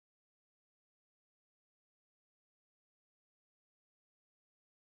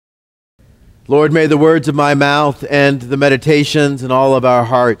Lord, may the words of my mouth and the meditations in all of our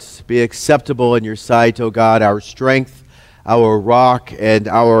hearts be acceptable in your sight, O God, our strength, our rock, and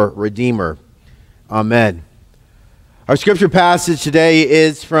our Redeemer. Amen. Our scripture passage today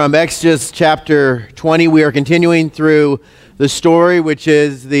is from Exodus chapter 20. We are continuing through the story, which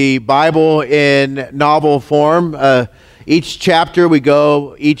is the Bible in novel form. Each chapter we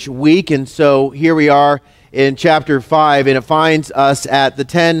go each week, and so here we are in chapter 5, and it finds us at the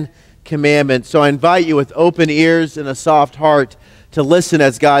 10 Commandments. So I invite you with open ears and a soft heart to listen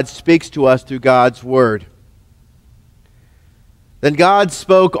as God speaks to us through God's word. Then God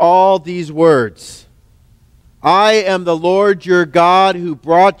spoke all these words. I am the Lord your God who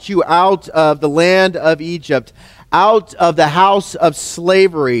brought you out of the land of Egypt, out of the house of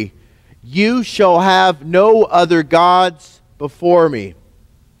slavery. You shall have no other gods before me.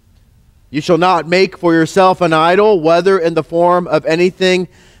 You shall not make for yourself an idol, whether in the form of anything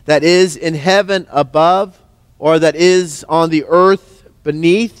that is in heaven above, or that is on the earth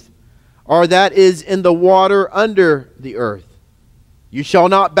beneath, or that is in the water under the earth. You shall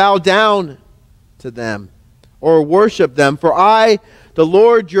not bow down to them or worship them, for I, the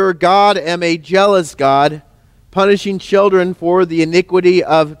Lord your God, am a jealous God, punishing children for the iniquity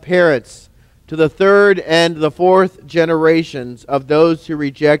of parents, to the third and the fourth generations of those who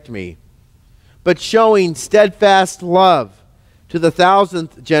reject me, but showing steadfast love to the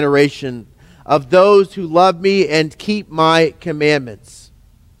 1,000th generation of those who love me and keep my commandments.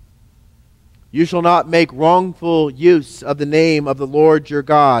 You shall not make wrongful use of the name of the Lord your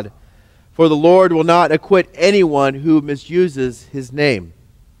God, for the Lord will not acquit anyone who misuses his name.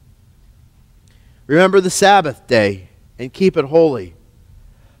 Remember the Sabbath day and keep it holy.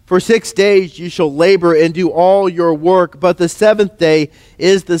 For 6 days you shall labor and do all your work, but the seventh day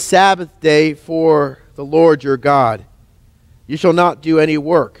is the Sabbath day for the Lord your God. You shall not do any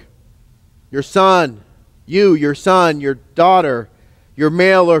work. Your son, your daughter, your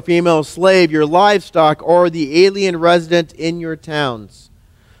male or female slave, your livestock, or the alien resident in your towns.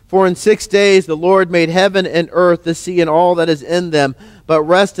 For in 6 days the Lord made heaven and earth, the sea, and all that is in them, but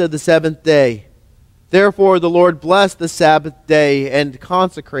rested the seventh day. Therefore the Lord blessed the Sabbath day and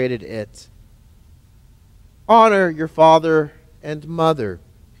consecrated it. Honor your father and mother,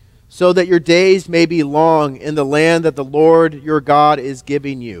 so that your days may be long in the land that the Lord your God is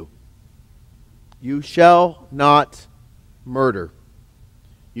giving you. You shall not murder.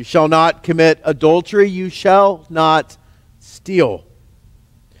 You shall not commit adultery. You shall not steal.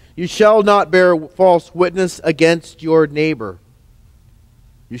 You shall not bear false witness against your neighbor.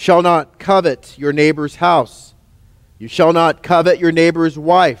 You shall not covet your neighbor's house. You shall not covet your neighbor's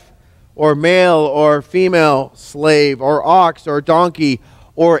wife, or male or female slave, or ox or donkey,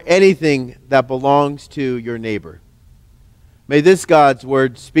 or anything that belongs to your neighbor. May this God's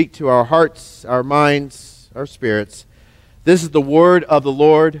word speak to our hearts, our minds, our spirits. This is the word of the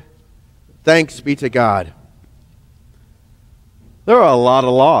Lord. Thanks be to God. There are a lot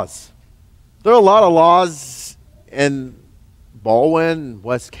of laws. There are a lot of laws in Baldwin,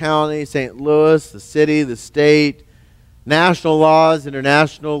 West County, St. Louis, the city, the state, national laws,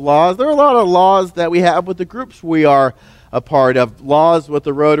 international laws. There are a lot of laws that we have with the groups we are a part of, laws with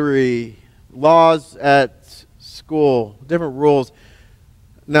the Rotary, laws at school, different rules.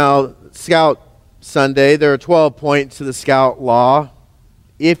 Now, Scout Sunday, there are 12 points to the Scout law.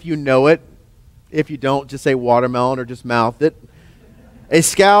 If you know it, if you don't, just say watermelon or just mouth it. A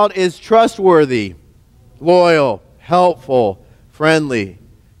Scout is trustworthy, loyal, helpful, friendly,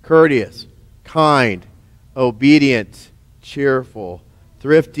 courteous, kind, obedient, cheerful,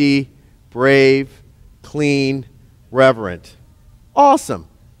 thrifty, brave, clean, reverent. Awesome.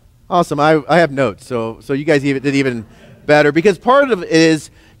 Awesome. I have notes, so you guys did even better, because part of it is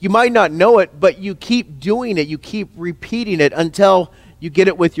you might not know it, but you keep doing it. You keep repeating it until you get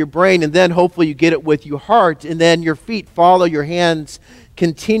it with your brain, and then hopefully you get it with your heart, and then your feet follow, your hands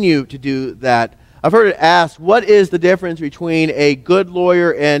continue to do that. I've heard it asked, what is the difference between a good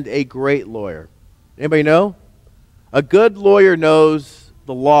lawyer and a great lawyer? Anybody know? A good lawyer knows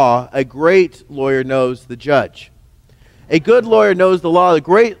the law. A great lawyer knows the judge. A good lawyer knows the law. A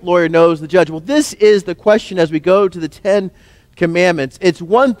great lawyer knows the judge. Well, this is the question as we go to the 10 Commandments. It's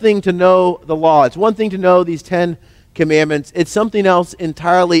one thing to know the law. It's one thing to know these 10 Commandments. It's something else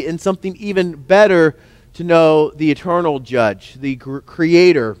entirely, and something even better to know the eternal judge, the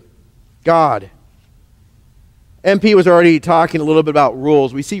creator, God. MP was already talking a little bit about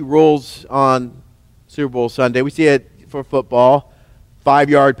rules. We see rules on Super Bowl Sunday. We see it for football.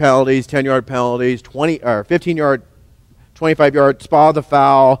 5-yard penalties, 10-yard penalties, 15-yard, 25-yard, spot the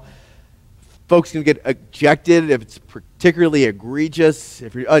foul. Folks can get ejected if it's particularly egregious.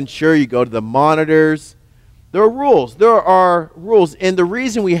 If you're unsure, you go to the monitors. There are rules. There are rules. And the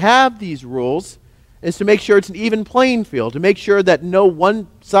reason we have these rules is to make sure it's an even playing field, to make sure that no one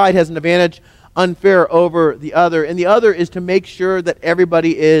side has an advantage unfair over the other. And the other is to make sure that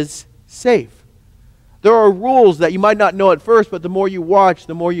everybody is safe. There are rules that you might not know at first, but the more you watch,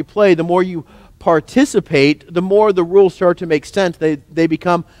 the more you play, the more you participate, the more the rules start to make sense. They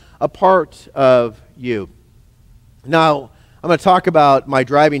become a part of you. Now, I'm going to talk about my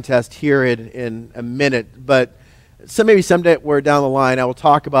driving test here in a minute, but maybe someday we're down the line, I will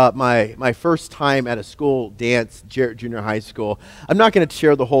talk about my first time at a school dance, Jarrett Junior High School. I'm not going to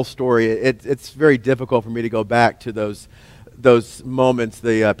share the whole story. It's very difficult for me to go back to those moments.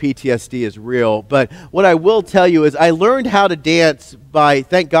 The PTSD is real. But what I will tell you is I learned how to dance by,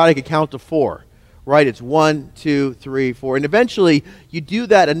 thank God I could count to 4. Right? It's 1, 2, 3, 4. And eventually you do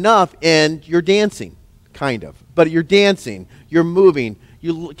that enough and you're dancing, kind of. But you're dancing, you're moving,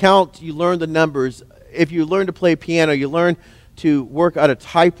 you count, you learn the numbers. If you learn to play piano, you learn to work on a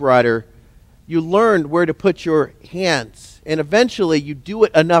typewriter, you learn where to put your hands. And eventually you do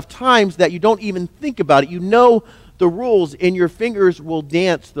it enough times that you don't even think about it. You know the rules and your fingers will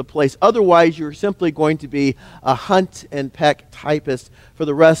dance the place. Otherwise, you're simply going to be a hunt and peck typist for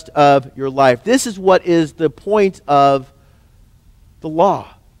the rest of your life. This is what is the point of the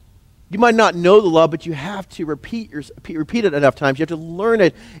law. You might not know the law, but you have to repeat it enough times. You have to learn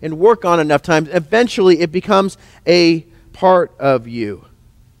it and work on it enough times. Eventually, it becomes a part of you.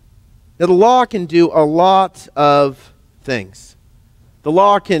 Now, the law can do a lot of things. The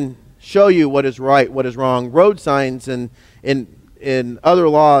law can show you what is right, what is wrong. Road signs and other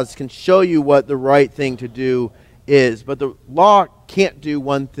laws can show you what the right thing to do is. But the law can't do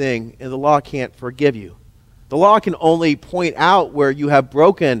one thing, and the law can't forgive you. The law can only point out where you have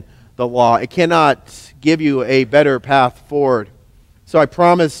broken the law. It cannot give you a better path forward. So I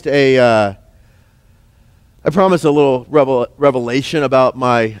promised a little revelation about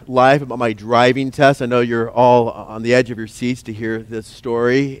my life, about my driving test. I know you're all on the edge of your seats to hear this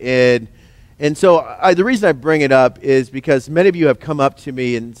story. And so the reason I bring it up is because many of you have come up to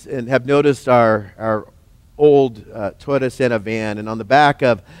me and have noticed our old Toyota Sienna van. And on the back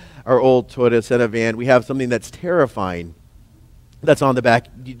of our old Toyota Sienna van, we have something that's terrifying that's on the back.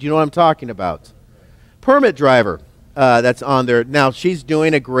 Do you know what I'm talking about? Permit driver. That's on there. Now, she's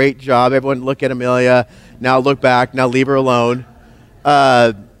doing a great job. Everyone look at Amelia. Now look back. Now leave her alone.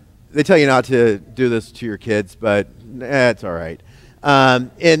 They tell you not to do this to your kids, but it's all right.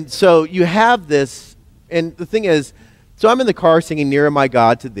 And so you have this, and the thing is, so I'm in the car singing Nearer My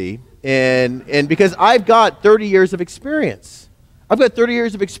God to Thee, and because I've got 30 years of experience. I've got 30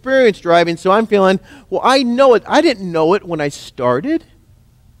 years of experience driving, so I'm feeling, well, I know it. I didn't know it when I started.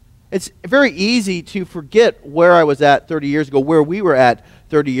 It's very easy to forget where I was at 30 years ago, where we were at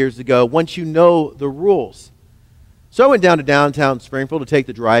 30 years ago, once you know the rules. So I went down to downtown Springfield to take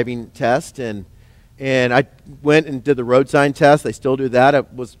the driving test, and I went and did the road sign test. They still do that.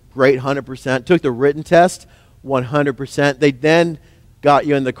 It was great, 100%. Took the written test, 100%. They then got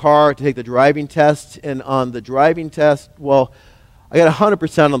you in the car to take the driving test, and on the driving test, well, I got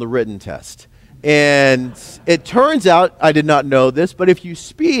 100% on the written test. And it turns out, I did not know this, but if you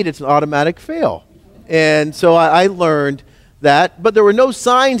speed, it's an automatic fail. And so I learned that, but there were no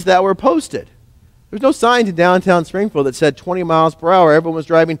signs that were posted. There was no signs in downtown Springfield that said 20 miles per hour. Everyone was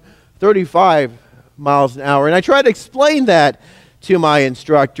driving 35 miles an hour. And I tried to explain that to my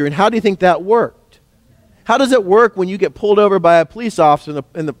instructor, and how do you think that worked? How does it work when you get pulled over by a police officer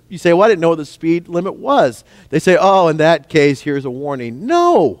and you say, well, I didn't know what the speed limit was. They say, oh, in that case, here's a warning.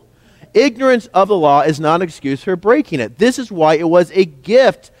 No. Ignorance of the law is not an excuse for breaking it. This is why it was a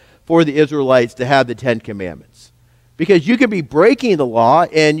gift for the Israelites to have the 10 Commandments. Because you can be breaking the law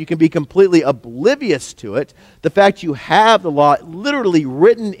and you can be completely oblivious to it. The fact you have the law literally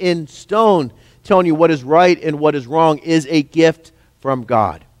written in stone telling you what is right and what is wrong is a gift from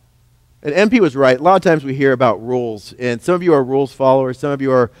God. And MP was right. A lot of times we hear about rules, and some of you are rules followers. Some of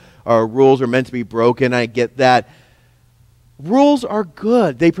you are rules are meant to be broken. I get that. Rules are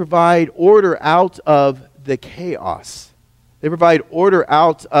good. They provide order out of the chaos. They provide order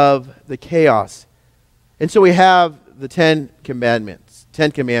out of the chaos. And so we have the 10 Commandments.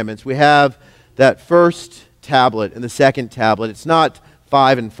 10 Commandments. We have that first tablet and the second tablet. It's not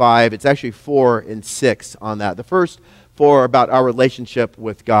 5 and 5. It's actually 4 and 6 on that. The first 4 are about our relationship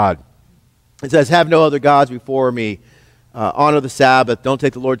with God. It says, have no other gods before me. Honor the Sabbath. Don't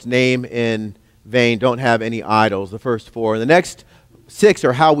take the Lord's name in vain. Don't have any idols. The first 4. And the next 6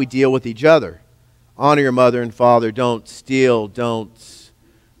 are how we deal with each other. Honor your mother and father. Don't steal. Don't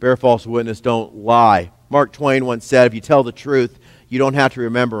bear false witness. Don't lie. Mark Twain once said, if you tell the truth, you don't have to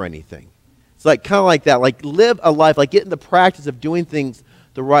remember anything. It's like kind of like that, like live a life, like get in the practice of doing things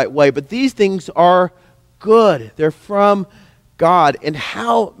the right way. But these things are good. They're from God. And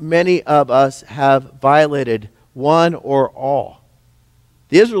how many of us have violated one or all?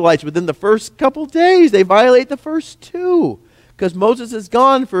 The Israelites, within the first couple days, they violate the first two because Moses is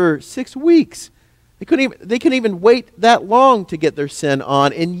gone for 6 weeks. They couldn't even wait that long to get their sin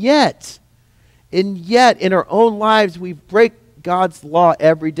on. And yet, in our own lives, we break God's law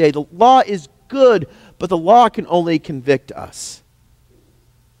every day. The law is good, but the law can only convict us.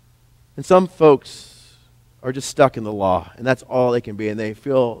 And some folks are just stuck in the law, and that's all they can be. And they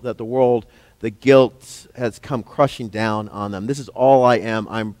feel that the world, the guilt has come crushing down on them. This is all I am.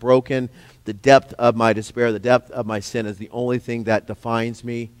 I'm broken. The depth of my despair, the depth of my sin is the only thing that defines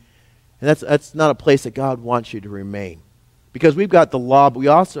me. And that's not a place that God wants you to remain. Because we've got the law, but we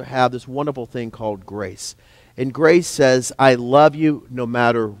also have this wonderful thing called grace. And grace says, I love you no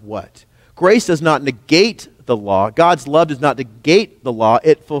matter what. Grace does not negate the law. God's love does not negate the law.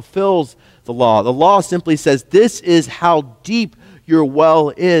 It fulfills the law. The law simply says, this is how deep your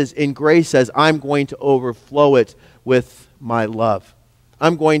well is. And grace says, I'm going to overflow it with my love.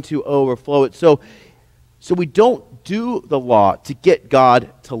 I'm going to overflow it. So we don't do the law to get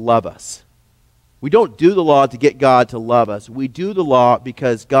God to love us. We don't do the law to get God to love us. We do the law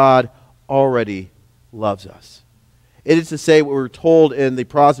because God already loves us. It is to say what we're told in the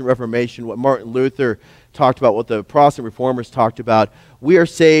Protestant Reformation, what Martin Luther talked about, what the Protestant Reformers talked about. We are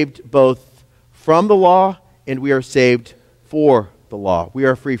saved both from the law and we are saved for the law. We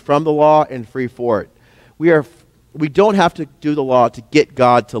are free from the law and free for it. We don't have to do the law to get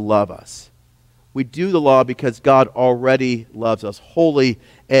God to love us. We do the law because God already loves us wholly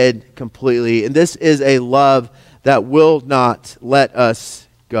and completely. And this is a love that will not let us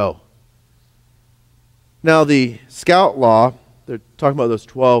go. Now, the Scout Law, they're talking about those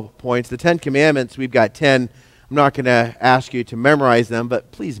 12 points. The 10 Commandments, we've got 10. I'm not going to ask you to memorize them,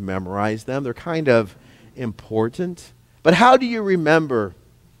 but please memorize them. They're kind of important. But how do you remember?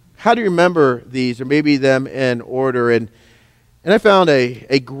 How do you remember these, or maybe them in order? And I found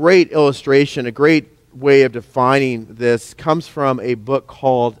a great illustration, a great way of defining this comes from a book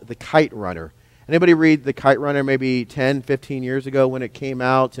called The Kite Runner. Anybody read The Kite Runner maybe 10, 15 years ago when it came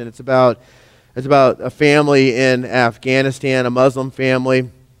out? And it's about a family in Afghanistan, a Muslim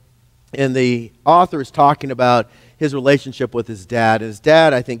family. And the author is talking about his relationship with his dad. And his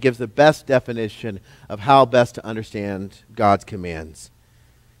dad, I think, gives the best definition of how best to understand God's commands.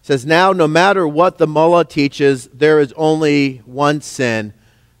 It says, now, no matter what the mullah teaches, there is only one sin.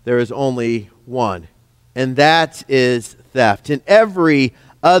 There is only one. And that is theft. And every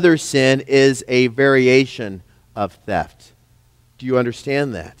other sin is a variation of theft. Do you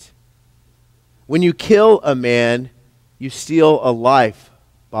understand that? When you kill a man, you steal a life,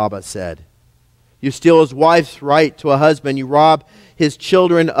 Baba said. You steal his wife's right to a husband. You rob his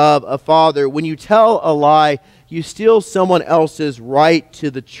children of a father. When you tell a lie, you steal someone else's right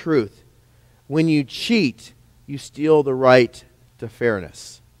to the truth. When you cheat, you steal the right to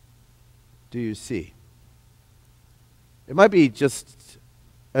fairness. Do you see? It might be just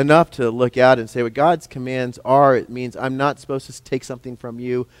enough to look out and say what God's commands are. It means I'm not supposed to take something from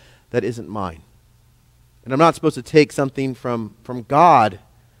you that isn't mine. And I'm not supposed to take something from God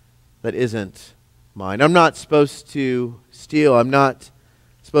that isn't mine. I'm not supposed to steal. I'm not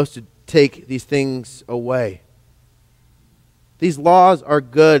supposed to take these things away. These laws are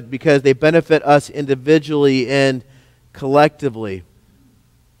good because they benefit us individually and collectively.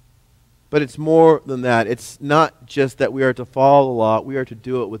 But it's more than that. It's not just that we are to follow the law. We are to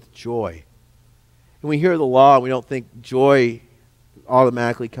do it with joy. When we hear the law, we don't think joy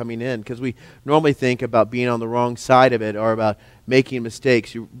automatically coming in because we normally think about being on the wrong side of it or about making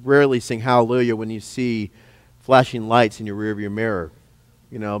mistakes. You rarely sing hallelujah when you see flashing lights in your rearview mirror.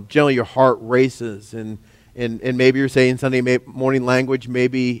 You know, generally your heart races and maybe you're saying Sunday morning language,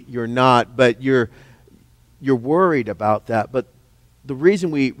 maybe you're not, but you're worried about that. But the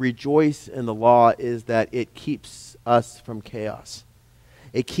reason we rejoice in the law is that it keeps us from chaos.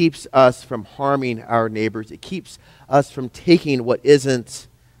 It keeps us from harming our neighbors. It keeps us from taking what isn't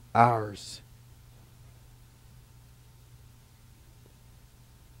ours.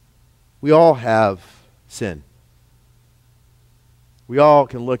 We all have sin. We all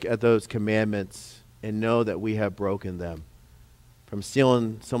can look at those commandments and know that we have broken them. From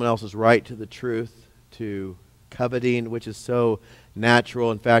stealing someone else's right to the truth, to coveting, which is so natural.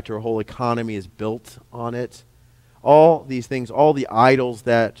 In fact, our whole economy is built on it. All these things, all the idols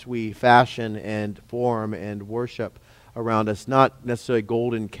that we fashion and form and worship around us, not necessarily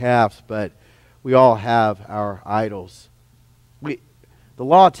golden calves, but We all have our idols. The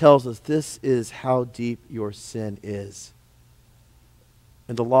law tells us this is how deep your sin is.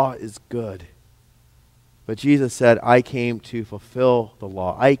 And the law is good. But Jesus said, I came to fulfill the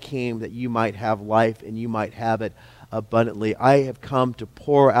law. I came that you might have life and you might have it abundantly. I have come to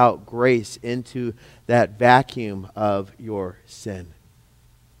pour out grace into that vacuum of your sin.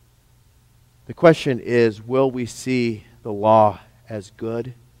 The question is, will we see the law as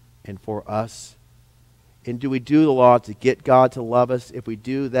good and for us? And do we do the law to get God to love us? If we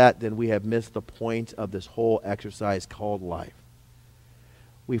do that, then we have missed the point of this whole exercise called life.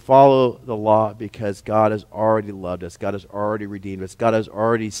 We follow the law because God has already loved us. God has already redeemed us. God has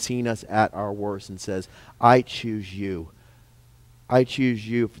already seen us at our worst and says, I choose you. I choose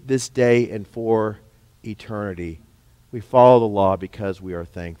you this day and for eternity. We follow the law because we are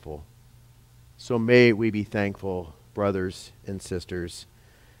thankful. So may we be thankful, brothers and sisters.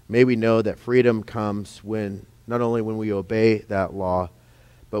 May we know that freedom comes when, not only when we obey that law,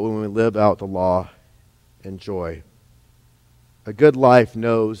 but when we live out the law in joy. A good life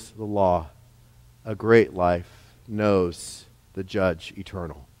knows the law. A great life knows the judge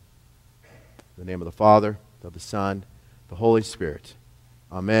eternal. In the name of the Father, of the Son, the Holy Spirit.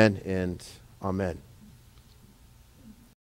 Amen and amen.